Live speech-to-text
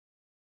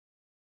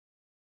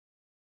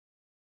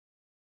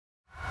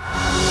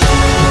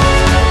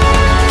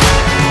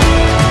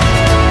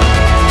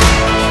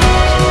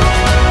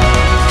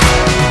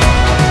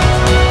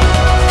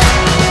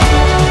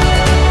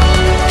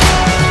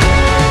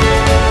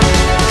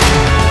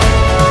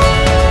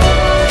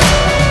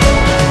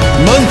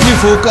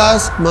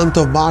forecast month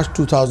of March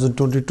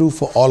 2022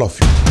 for all of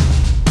you.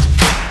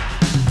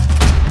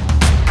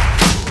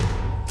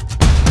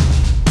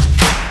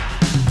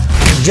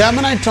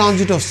 Gemini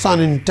transit of Sun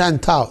in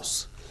 10th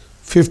house,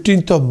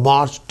 15th of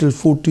March till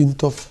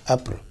 14th of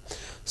April.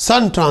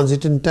 Sun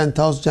transit in 10th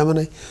house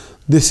Gemini.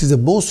 This is the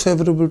most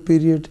favorable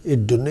period.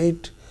 It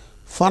donates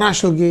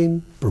financial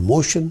gain,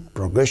 promotion,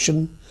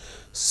 progression,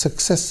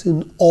 success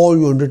in all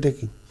your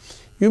undertaking.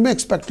 You may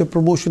expect a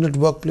promotion at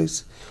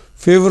workplace,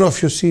 favor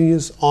of your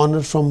seniors,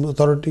 honor from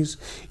authorities.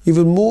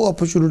 Even more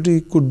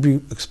opportunity could be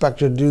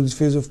expected during this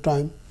phase of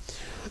time.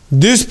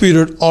 This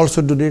period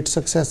also donates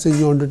success in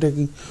your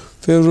undertaking,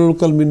 favorable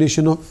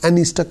culmination of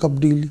any stuck-up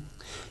deal.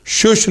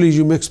 Socially,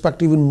 you may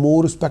expect even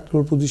more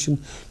respectable position.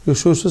 Your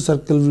social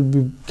circle will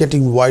be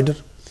getting wider,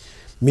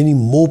 meaning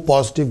more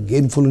positive,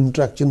 gainful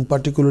interaction,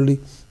 particularly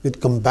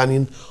with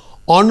companion.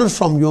 Honor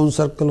from your own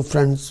circle of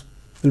friends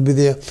will be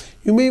there.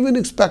 You may even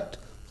expect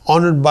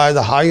honored by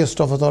the highest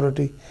of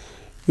authority.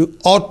 You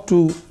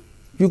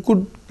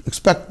could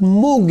expect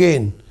more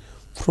gain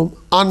from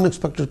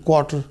unexpected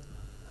quarter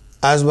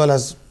as well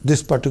as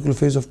this particular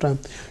phase of time.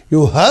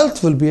 Your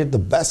health will be at the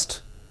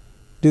best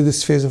during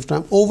this phase of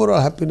time.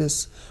 Overall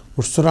happiness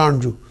would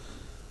surround you.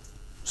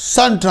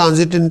 Sun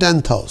transit in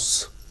 10th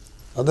house.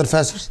 Other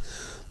facets.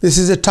 This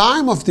is a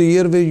time of the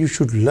year where you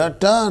should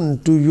turn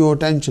to your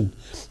attention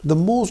to the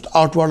most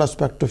outward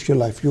aspect of your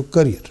life, your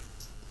career.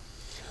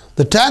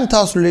 The 10th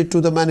house relates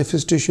to the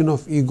manifestation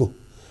of ego,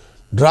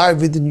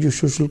 drive within your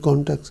social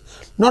context,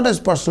 not as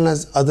personal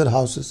as other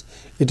houses.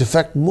 It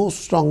affects most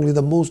strongly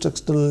the most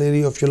external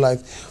area of your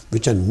life,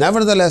 which are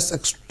nevertheless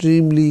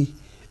extremely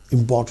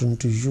important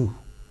to you.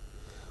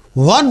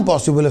 One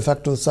possible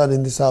effect of the Sun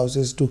in this house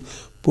is to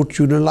put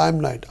you in a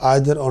limelight,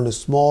 either on a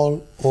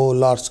small or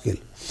large scale.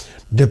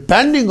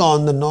 Depending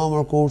on the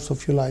normal course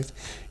of your life,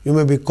 you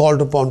may be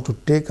called upon to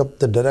take up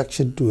the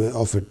direction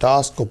of a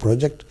task or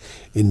project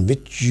in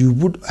which you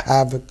would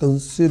have a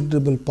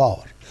considerable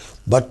power.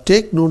 But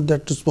take note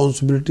that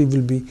responsibility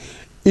will be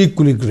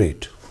equally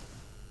great.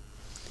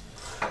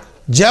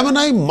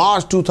 Gemini,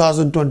 March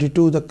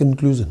 2022, the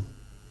conclusion.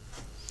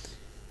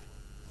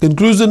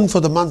 Conclusion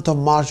for the month of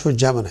March for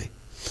Gemini.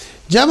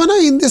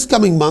 Gemini, in this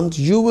coming month,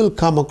 you will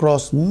come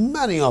across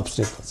many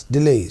obstacles,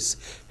 delays,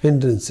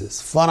 hindrances,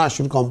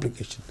 financial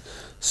complications,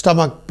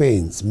 stomach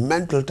pains,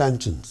 mental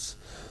tensions.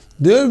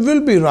 There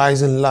will be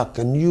rise in luck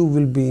and you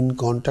will be in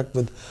contact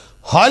with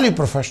highly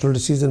professional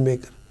decision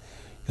maker.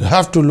 You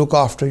have to look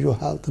after your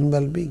health and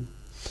well-being.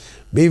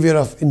 Beware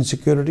of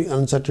insecurity,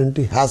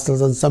 uncertainty,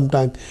 hassles, and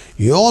sometimes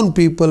your own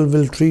people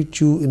will treat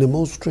you in a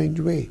most strange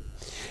way.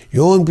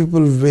 Your own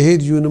people will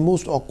behave you in a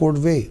most awkward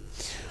way.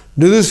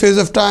 During this phase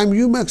of time,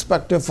 you may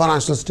expect a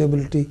financial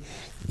stability,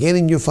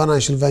 gaining your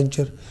financial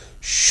venture.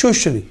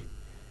 Socially,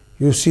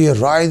 you see a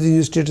rise in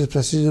your status,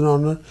 prestige, and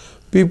honor.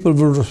 People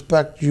will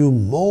respect you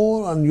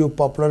more and your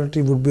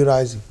popularity would be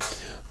rising.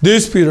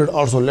 This period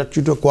also lets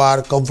you to acquire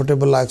a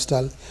comfortable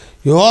lifestyle.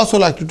 You also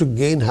likely to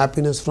gain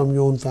happiness from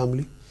your own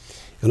family.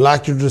 You're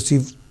likely to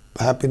receive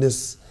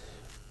happiness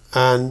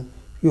and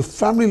your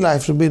family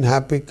life remain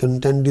happy,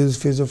 content during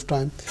this phase of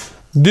time.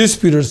 This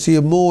period see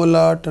a more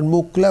alert and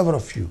more clever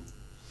of you.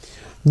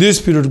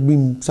 This period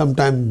means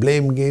sometimes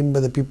blame game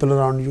by the people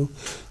around you,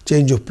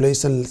 change of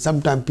place, and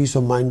sometimes peace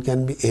of mind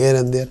can be here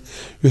and there.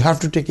 You have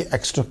to take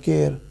extra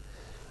care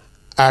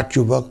at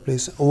your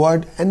workplace.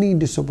 Avoid any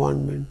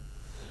disappointment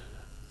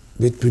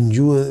between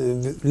you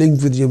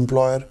linked with the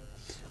employer.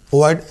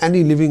 Avoid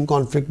any living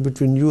conflict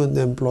between you and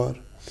the employer.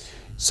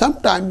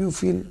 Sometimes you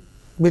feel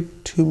a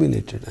bit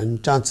humiliated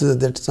and chances are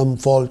that some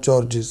false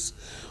charges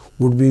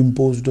would be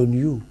imposed on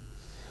you.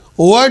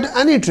 Avoid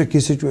any tricky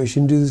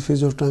situation during this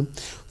phase of time.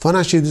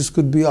 Financially, this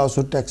could be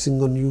also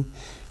taxing on you.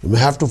 You may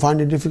have to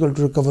find it difficult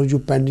to recover your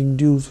pending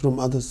dues from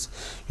others.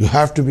 You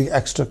have to be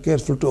extra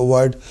careful to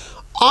avoid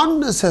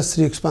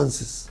unnecessary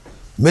expenses.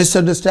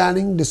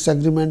 Misunderstanding,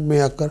 disagreement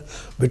may occur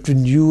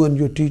between you and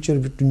your teacher,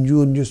 between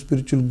you and your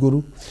spiritual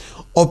guru.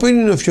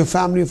 Opinion of your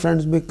family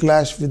friends may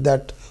clash with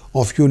that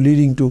of you,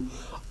 leading to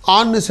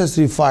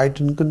unnecessary fight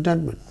and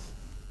contentment.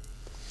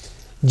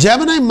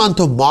 Gemini, month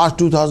of March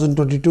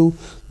 2022,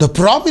 the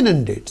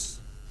prominent dates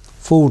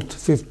 4th,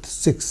 5th,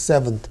 6th,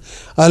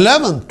 7th,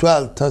 11th,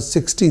 12th,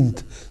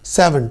 16th,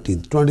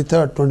 17th,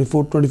 23rd,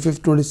 24th, 25th,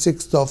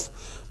 26th of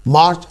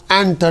March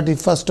and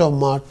 31st of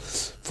March.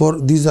 For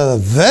these are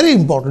the very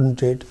important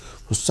dates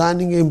for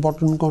signing an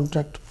important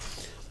contract,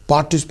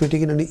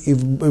 participating in any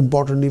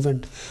important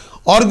event,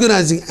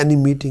 organizing any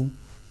meeting,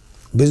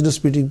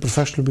 business meeting,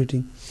 professional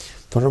meeting,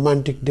 for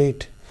romantic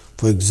date,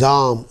 for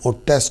exam or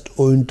test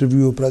or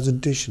interview or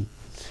presentation.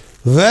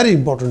 Very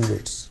important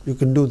dates. You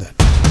can do that.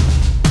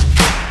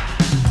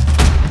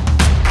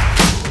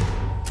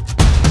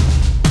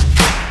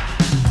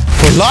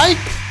 For like,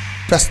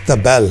 press the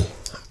bell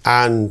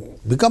and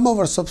become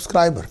our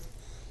subscriber.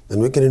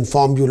 And we can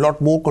inform you a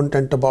lot more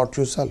content about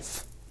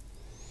yourself.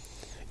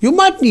 You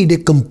might need a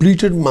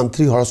completed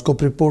monthly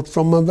horoscope report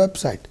from my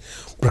website,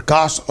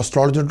 Prakash,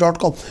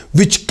 astrologer.com,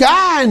 which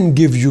can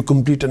give you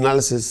complete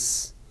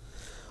analysis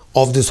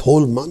of this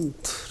whole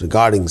month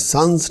regarding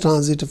Sun's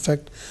transit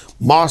effect,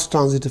 Mars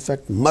transit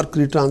effect,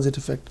 Mercury transit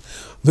effect,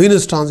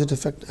 Venus transit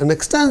effect, an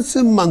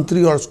extensive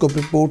monthly horoscope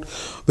report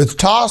with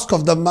task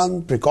of the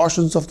month,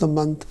 precautions of the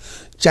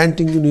month,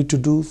 chanting you need to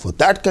do. For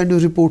that kind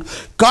of report,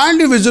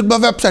 kindly visit my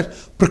website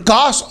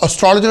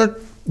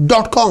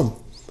Prakash.astrologer.com.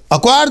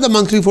 Acquire the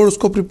monthly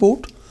horoscope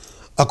report,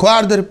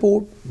 acquire the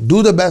report,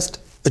 do the best,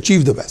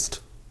 achieve the best.